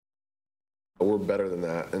We're better than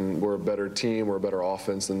that, and we're a better team, we're a better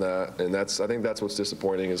offense than that, and I think that's what's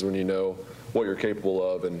disappointing is when you know what you're capable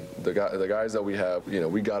of, and the guys that we have,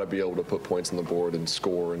 we got to be able to put points on the board and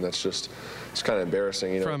score, and it's kind of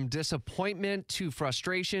embarrassing. From disappointment to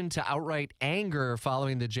frustration to outright anger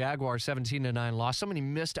following the Jaguars 17-9 loss, so many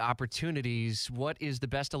missed opportunities. What is the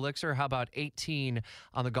best elixir? How about 18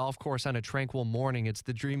 on the golf course on a tranquil morning? It's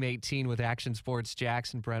the Dream 18 with Action Sports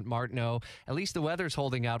Jax and Brent Martineau. At least the weather's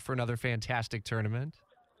holding out for another fantastic tournament.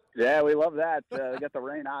 Yeah, we love that. We got the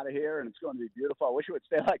rain out of here, and it's going to be beautiful. I wish it would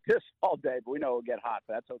stay like this all day, but we know it'll get hot,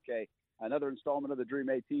 but that's okay. Another installment of the Dream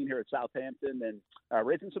 18 here at Southampton, and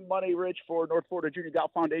raising some money, Rich, for North Florida Junior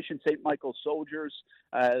Golf Foundation, St. Michael's Soldiers.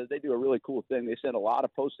 They do a really cool thing. They send a lot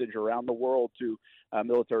of postage around the world to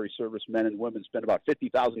military servicemen and women, spend about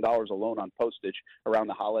 $50,000 alone on postage around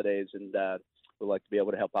the holidays, and we'd like to be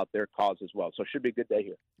able to help out their cause as well. So it should be a good day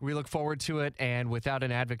here. We look forward to it, and without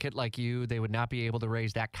an advocate like you, they would not be able to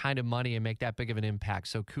raise that kind of money and make that big of an impact.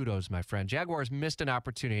 So kudos, my friend. Jaguars missed an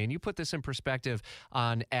opportunity, and you put this in perspective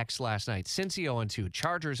on X last night. Cincy 0-2,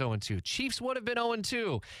 Chargers 0-2, Chiefs would have been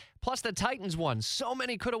 0-2, plus the Titans won. So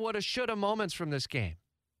many coulda, woulda, shoulda moments from this game.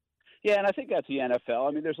 Yeah, and I think that's the NFL.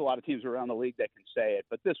 I mean, there's a lot of teams around the league that can say it,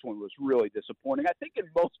 but this one was really disappointing. I think in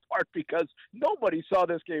most part because nobody saw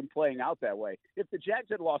this game playing out that way. If the Jags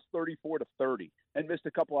had lost 34-30 and missed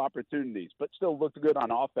a couple opportunities, but still looked good on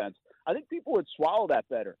offense, I think people would swallow that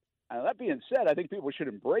better. That being said, I think people should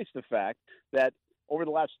embrace the fact that over the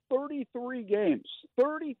last 33 games,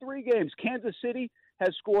 Kansas City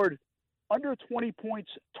has scored under 20 points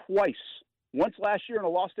twice. Once last year in a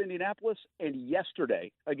loss to Indianapolis, and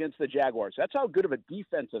yesterday against the Jaguars. That's how good of a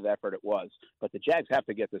defensive effort it was. But the Jags have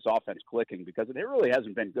to get this offense clicking because it really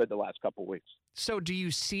hasn't been good the last couple of weeks. So do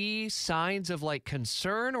you see signs of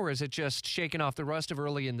concern, or is it just shaking off the rust of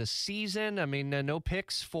early in the season? I mean, no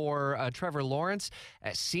picks for Trevor Lawrence.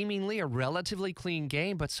 Seemingly a relatively clean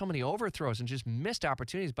game, but so many overthrows and just missed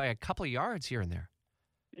opportunities by a couple of yards here and there.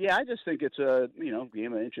 Yeah, I just think it's a,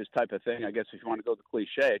 game of inches type of thing, I guess, if you want to go the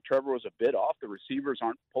cliche. Trevor was a bit off. The receivers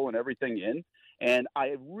aren't pulling everything in. And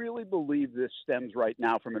I really believe this stems right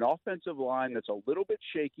now from an offensive line that's a little bit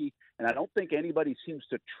shaky, and I don't think anybody seems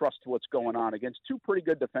to trust what's going on against two pretty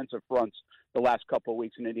good defensive fronts the last couple of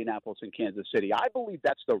weeks in Indianapolis and Kansas City. I believe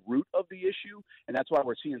that's the root of the issue, and that's why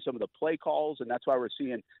we're seeing some of the play calls, and that's why we're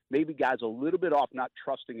seeing maybe guys a little bit off, not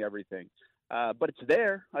trusting everything. But it's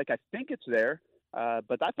there. I think it's there.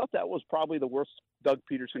 But I thought that was probably the worst Doug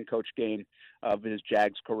Peterson coach game of his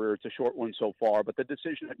Jags career. It's a short one so far, but the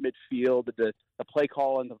decision at midfield, the play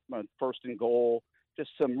call on the first and goal, just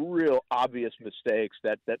some real obvious mistakes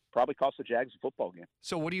that probably cost the Jags a football game.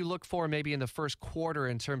 So what do you look for maybe in the first quarter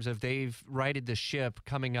in terms of they've righted the ship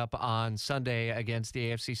coming up on Sunday against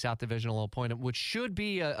the AFC South divisional opponent, which should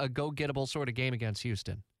be a go-gettable sort of game against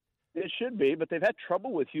Houston? It should be, but they've had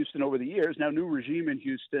trouble with Houston over the years. Now, new regime in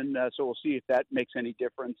Houston, so we'll see if that makes any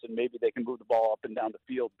difference, and maybe they can move the ball up and down the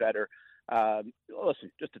field better. Listen,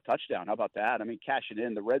 just a touchdown. How about that? I mean, cashing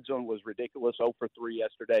in. The red zone was ridiculous, 0 for 3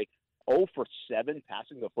 yesterday, 0 for 7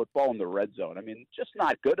 passing the football in the red zone. I mean, just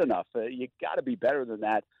not good enough. You got to be better than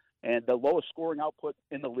that, and the lowest scoring output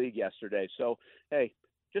in the league yesterday. So, hey,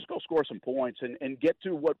 just go score some points and get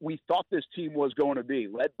to what we thought this team was going to be,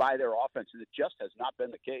 led by their offense, and it just has not been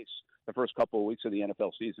the case the first couple of weeks of the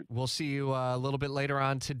NFL season. We'll see you a little bit later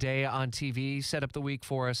on today on TV. Set up the week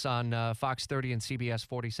for us on Fox 30 and CBS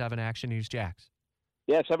 47 Action News Jags.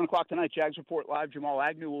 Yeah, 7 o'clock tonight, Jags Report Live. Jamal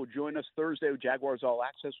Agnew will join us Thursday with Jaguars All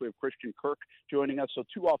Access. We have Christian Kirk joining us. So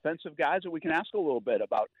 2 offensive guys that we can ask a little bit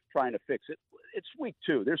about trying to fix it. It's week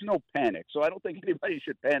 2. There's no panic, so I don't think anybody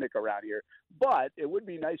should panic around here. But it would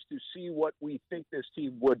be nice to see what we think this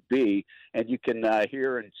team would be, and you can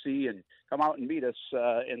hear and see and come out and meet us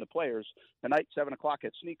in the players tonight, 7 o'clock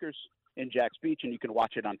at Sneakers in Jax Beach, and you can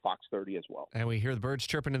watch it on Fox 30 as well. And we hear the birds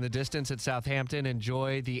chirping in the distance at Southampton.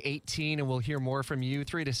 Enjoy the 18, and we'll hear more from you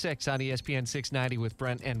 3 to 6 on ESPN 690 with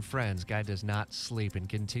Brent and Friends. Guy does not sleep and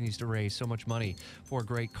continues to raise so much money for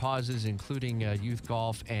great causes, including youth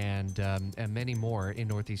golf and many more in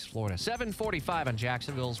Northeast Florida. 7:45 on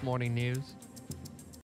Jacksonville's Morning News.